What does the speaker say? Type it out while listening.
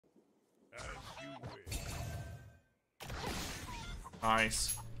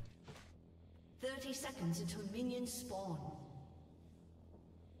Nice. 30 seconds until minions spawn.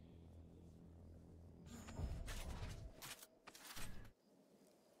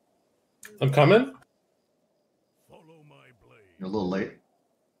 I'm coming. Follow my blade. You're a little late.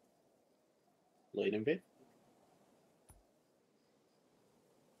 Late in bed.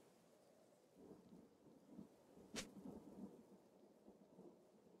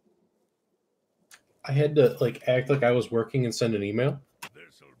 I had to like act like I was working and send an email.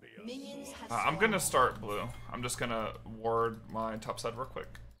 This'll be a Minions have I'm gonna start blue. I'm just gonna ward my top side real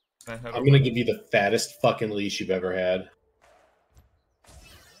quick. Then head I'm over. gonna give you the fattest fucking leash you've ever had.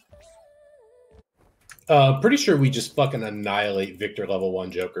 Pretty sure we just fucking annihilate Victor level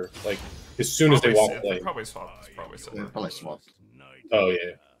 1 Joker. Like, as soon as they walk away. Probably swap. It's probably Yeah, silver. probably swapped. night. Oh,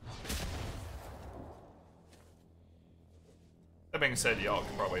 yeah. That being said, y'all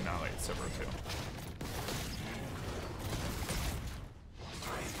can probably annihilate silver too.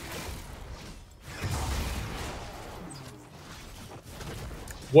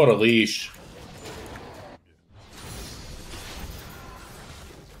 What a leash.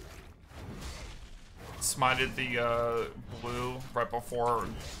 Smited the blue right before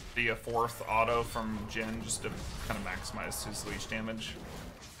the fourth auto from Jin just to kind of maximize his leash damage.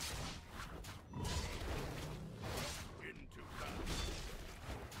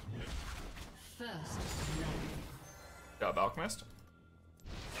 first. Job, Alchemist.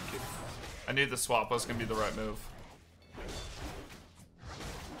 Thank you. I knew the swap was going to be the right move.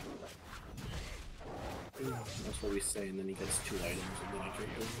 That's what we say, and then he gets 2 items, and then I can't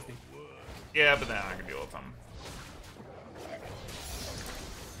do anything. Yeah, but then I can deal with them.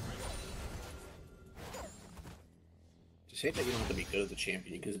 Just hate that you don't have to be good as a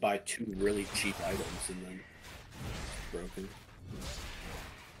champion. You can just buy 2 really cheap items, and then it's broken.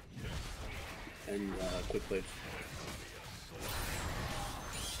 And quick plays.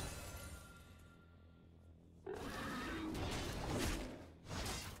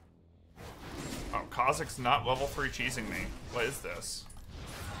 Oh, Kozak's not level 3 cheesing me. What is this?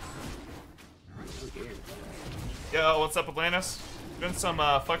 Yo, what's up, Atlantis? Doing some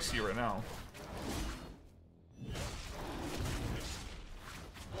fucks to you right now.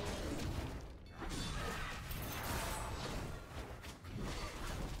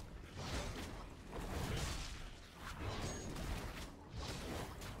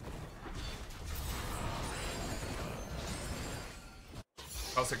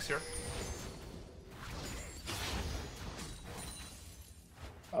 Kozak's here.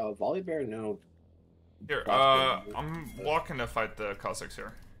 Volley Bear, no. Here, I'm walking to fight the Cossacks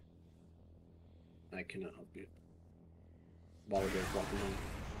here. I cannot help you. Volley Bear's walking home.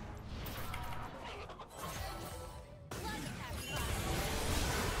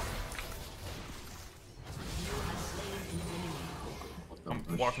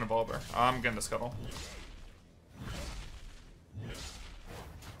 I'm walking to Volbear. I'm getting the scuttle.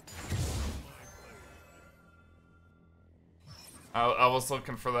 I was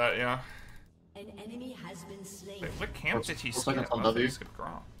looking for that, yeah. An enemy has been slain. Wait, what camp did he looks see? like Like it's on W.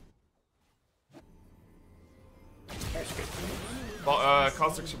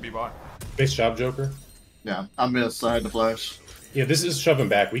 Cossack should be bought. Nice job, Joker. Yeah, I'm gonna side the flash. Yeah, this is shoving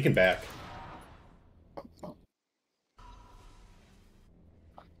back. We can back.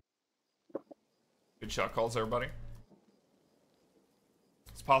 Good shot calls, everybody.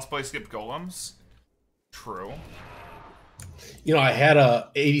 It's possible I skipped golems. True. You know, I had a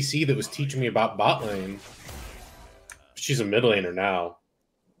ADC that was teaching me about bot lane. She's a mid laner now.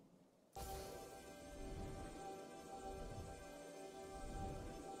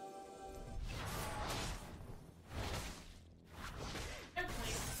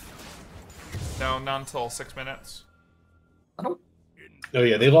 No, not until 6 minutes. I don't. Oh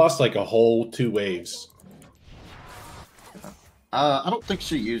yeah, they lost like a whole 2 waves. I don't think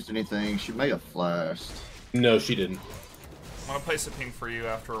she used anything. She may have flashed. No, she didn't. I'm gonna place a ping for you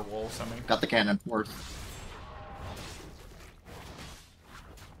after a wool semi. Got the cannon. Worth.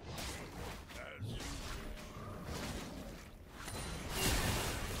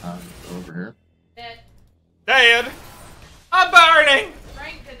 Over here. Dead. Dead! I'm burning!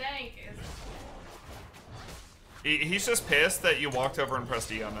 Frank the Dank is. He's just pissed that you walked over and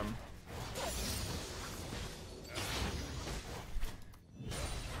pressed E on him.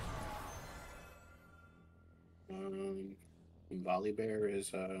 Volley Bear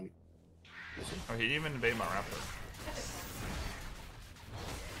is Oh, he didn't even invade my raptor.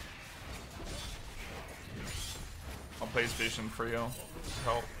 I'll place vision for you.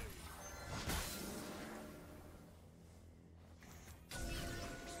 Help.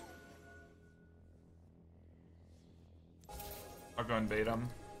 I'll go and bait him.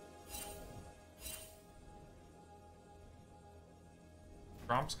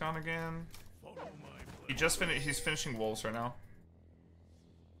 Gromp's gone again. He just finished. He's finishing wolves right now.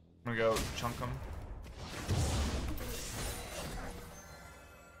 I'm gonna go chunk him.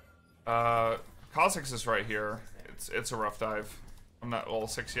 Kha'Zix is right here. It's a rough dive. I'm not level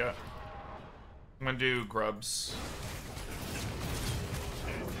 6 yet. I'm gonna do grubs.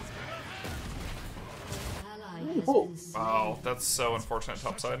 Wow, that's so unfortunate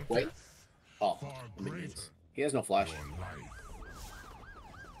topside. Wait. Oh, minions. He has no flash.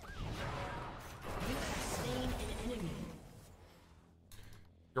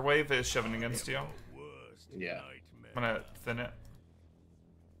 Your wave is shoving against you. Yeah. I'm gonna thin it.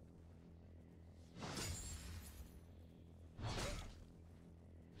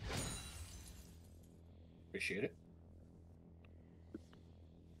 Appreciate it.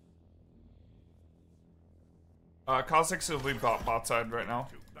 Kha'Zix will be bot side right now.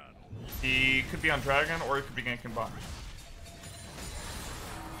 He could be on dragon or he could be ganking bot.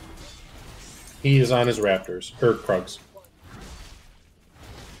 He is on his raptors. Or Krugs.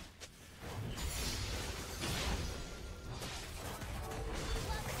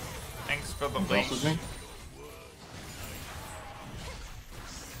 Thanks for the Who else is leash. me?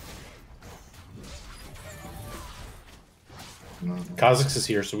 No. Kha'Zix is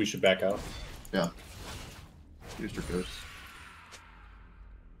here, so we should back out. Yeah. Used your ghost.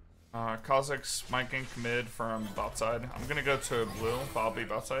 Kha'Zix might gank mid from bot side. I'm gonna go to blue, but I'll be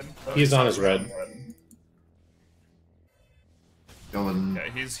bot side. He's on his red. Going. Yeah,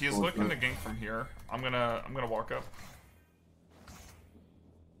 he's looking to gank from here. I'm gonna walk up.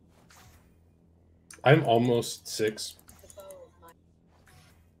 I'm almost 6.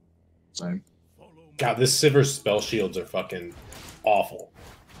 Same. God, this Sivir's spell shields are fucking awful.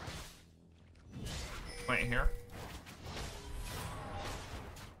 Wait here.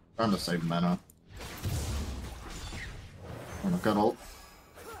 Trying to save mana. And I've got ult.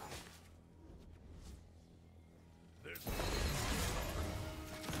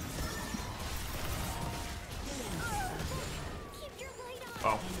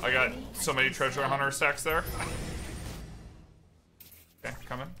 Oh, I got so many treasure hunter stacks there. Okay,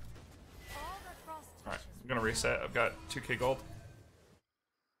 coming. Alright, I'm gonna reset. I've got 2k gold.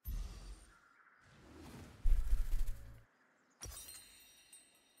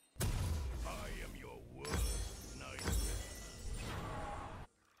 I am your worst nightmare.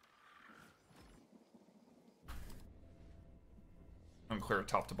 I'm clear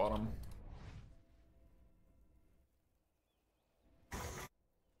top to bottom.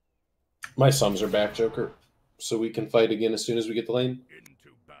 My sums are back, Joker. So we can fight again as soon as we get the lane.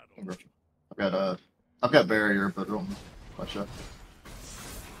 Into battle. I've got barrier, but don't watch out.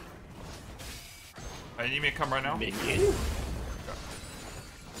 You need me to come right now? Minion?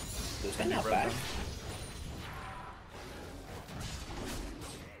 Was that not back?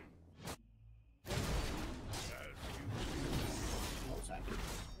 What was happening?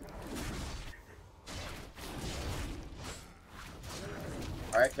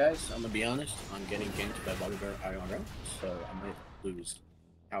 Alright guys, I'm gonna be honest, I'm getting ganked by Bugbear IRL, so I might lose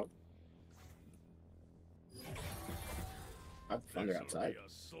out. I have thunder outside. Be a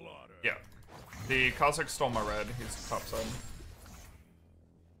slaughter. Yeah. The Kha'Zix stole my red. He's top side.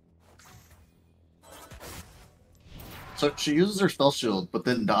 So she uses her spell shield, but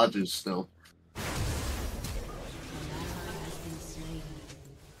then dodges still. I'm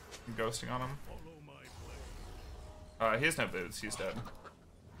ghosting on him. Follow my blade. He has no boots. He's dead.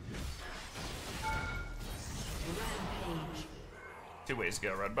 Rampage. 2 ways to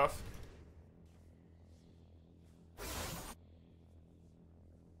get a red buff.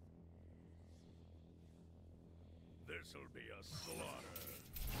 This'll be a slaughter.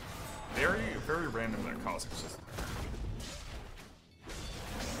 Very, very random that Kha'Zix is there.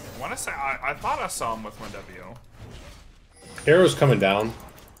 I want to say, I thought I saw him with my W. Arrow's coming down.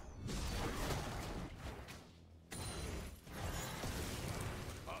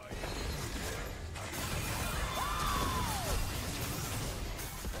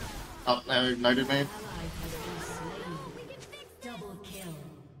 Oh, ignited me. Ally has been slain. Double kill.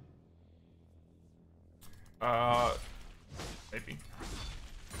 Maybe.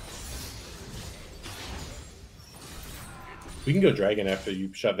 We can go dragon after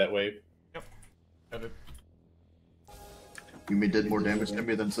you shove that wave. Yep. Edit. Yumi did more damage to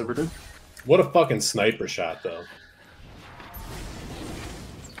me than Sivir did. What a fucking sniper shot, though.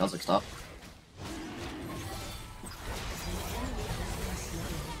 How's it stop?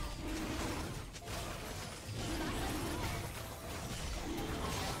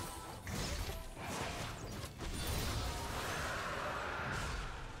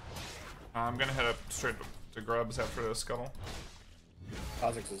 I'm gonna head up straight to Grubs after the scuttle.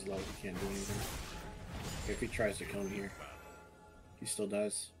 Kha'Zix is low. He can't do anything. If he tries to come here, he still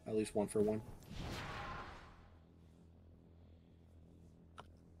does. At least 1 for 1.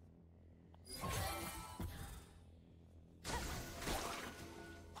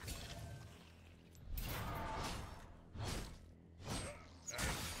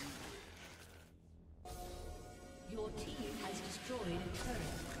 Your team has destroyed a turret.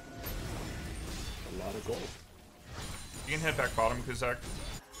 A lot of gold. You can head back bottom, Kuzak.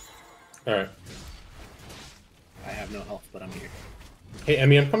 Alright. I have no health, but I'm here. Hey,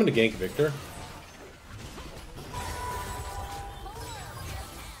 Emmy, I'm coming to gank Victor.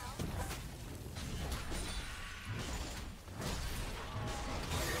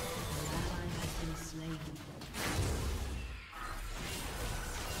 Ally has been slain.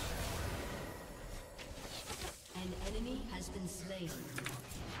 An enemy has been slain.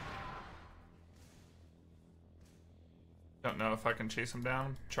 Don't know if I can chase him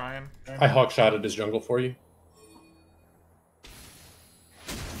down. Trying. I hawk-shotted his jungle for you.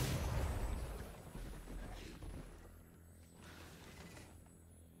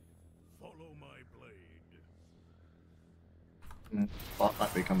 Follow my blade. Bot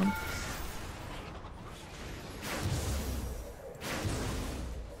might be coming.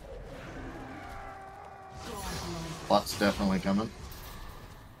 Bot's definitely coming.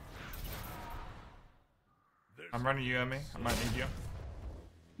 I'm running you, Emmy. I might need you.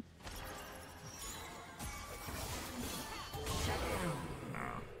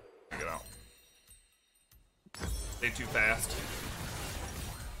 No. Get out. Stay too fast.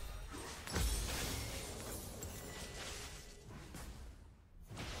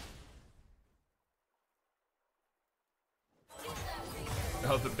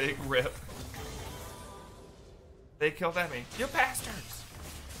 Oh, the big rip. They killed Emmy. You bastards!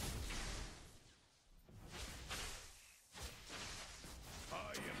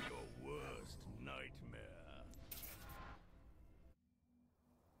 I am your worst nightmare.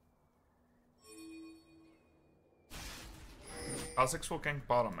 Kha'Zix will gank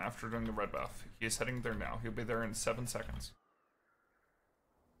bottom after doing the red buff. He is heading there now. He'll be there in 7 seconds.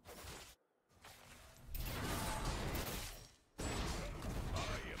 I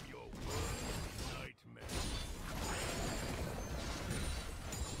am your worst nightmare.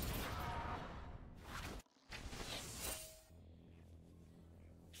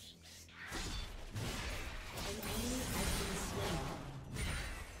 An enemy has been slain.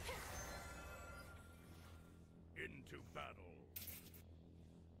 Into battle.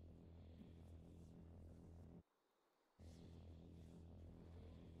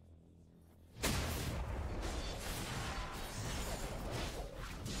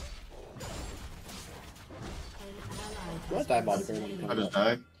 An ally What has die been body burn? slain. I just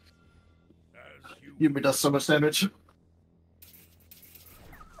die. As you Yubi does so much damage.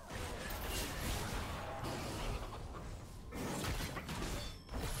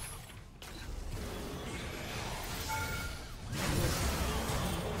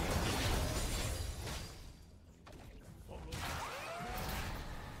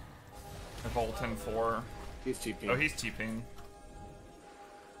 I volt in 4. He's TP. Oh, he's TPing.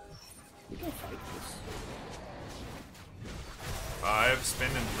 We can fight this. 5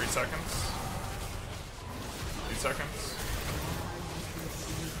 spin in 3 seconds. 3 seconds.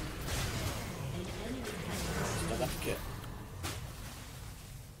 An enemy has been Still got the kit.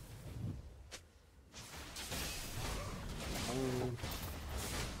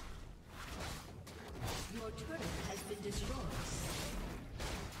 Your turret has been destroyed.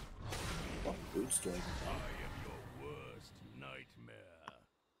 What boots do I even I buy? am your worst nightmare.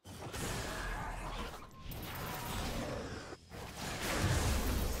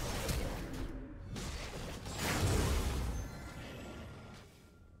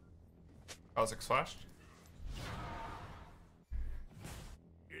 Kha'Zix flashed.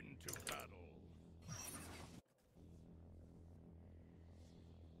 Into battle.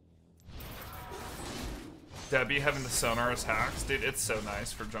 Debbie having the sonar as hacks. Dude, it's so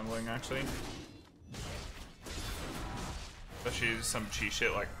nice for jungling, actually. Especially some cheat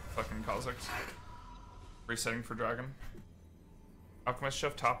shit like fucking Kha'Zix. Resetting for dragon. Alchemist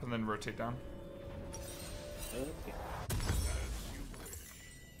shift top and then rotate down. Okay.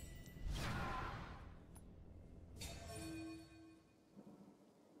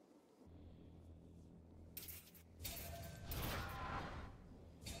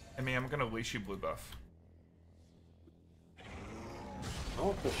 I mean, I'm gonna leash you blue buff.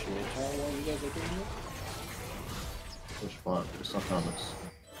 I'll push you in while you guys are doing it. Push bot. It's not comics.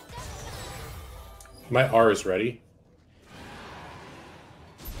 My R is ready.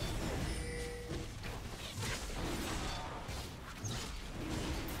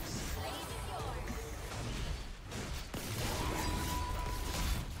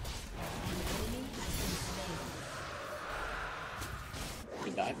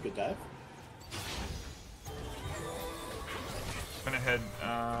 dive, good dive. Went ahead.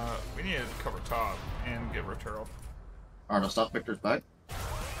 We need to cover top and get Rotaro. Alright, I'll stop Victor's back.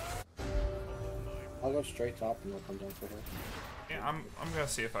 I'll go straight top and we'll come down for her. Yeah, I'm gonna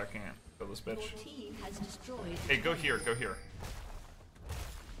see if I can kill this bitch. Your team has destroyed. Hey, go here, go here.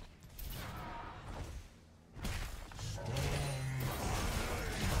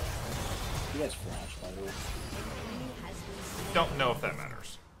 You guys flash, by the way. Don't know if that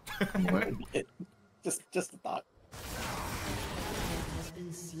matters. I'm away. Just a thought. Has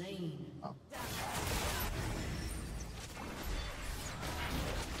been slain. Oh.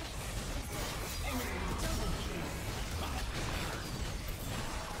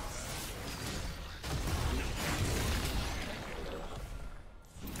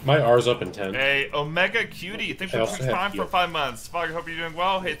 My R's up in 10. Hey, Omega Cutie, thanks I for also the have time for heal. 5 months. Fog, I hope you're doing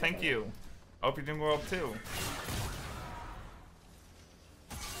well. Hey, thank you. I hope you're doing well too.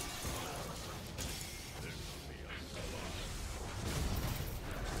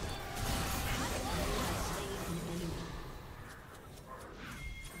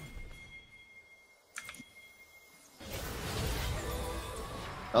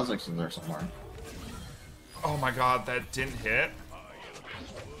 Kha'Zix in there somewhere. Oh my god, that didn't hit.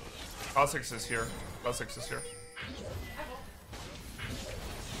 Kha'Zix is here. Kha'Zix is here.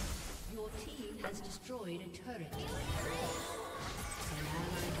 Your team has destroyed a turret. An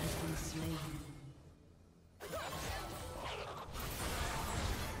ally has been slain.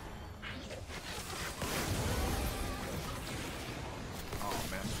 Oh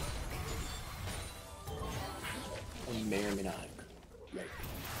man. I may or may not. Right.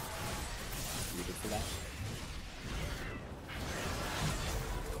 You good for that?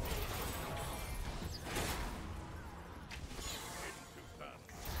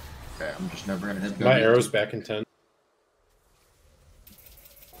 Okay, I'm just never gonna hit My Gobi. arrow's back in 10.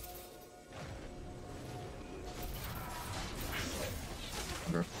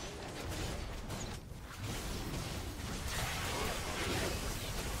 Okay.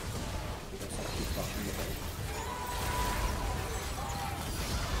 You guys have to keep talking about it.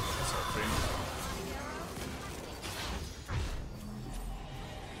 That's our thing.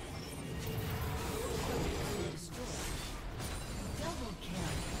 Double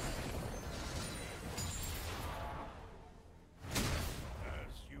kill.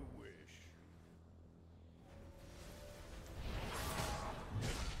 As you wish.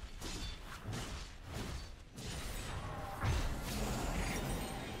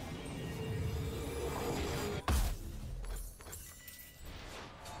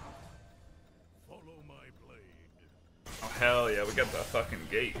 Follow my blade. Oh hell yeah, we got the fucking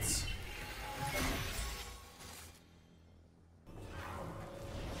gates.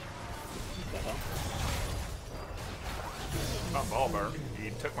 What the hell? Not Ballbar. He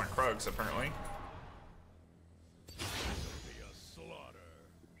took my Krugs apparently. Be a slaughter.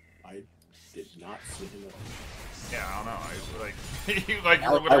 I did not see him. Yeah, I don't know. I was like, you like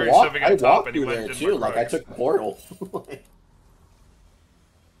you were literally shoving I at top walked and he through went there and did too. my Like I Krugs. took the portal. Okay.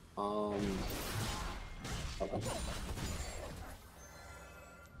 Worst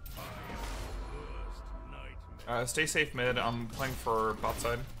nightmare. Stay safe mid. I'm playing for bot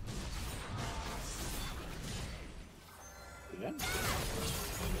side. Yeah. An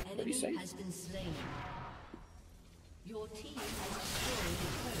What do you say? enemy has been slain. Your team has destroyed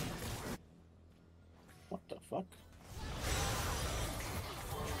a turret. What the fuck?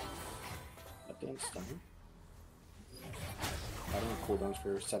 That didn't stun. I don't have cooldowns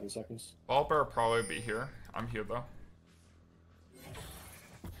for 7 seconds. Ballbar will probably be here. I'm here though.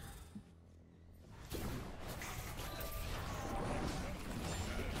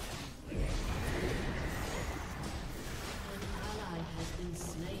 An ally has been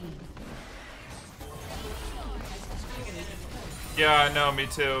slain. Your team has destroyed a turret. Yeah, I know. Me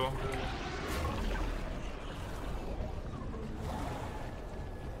too.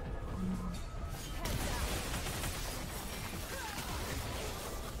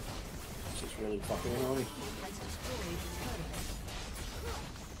 This is really fucking annoying. Has destroyed a turret.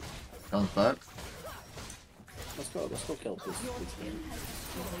 Comes back. Let's go kill this. Your this thing. team has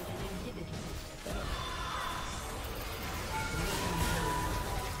destroyed an inhibitor.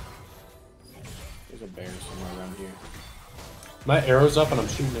 There's a bear somewhere around here. My arrow's up and I'm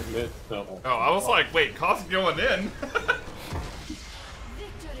shooting at mid. No. Oh, I was like, wait, Cos going in.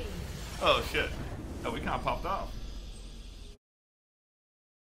 Victory! Oh shit. Oh, we kind of popped off.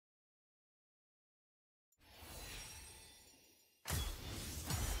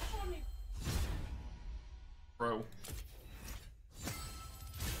 Bro.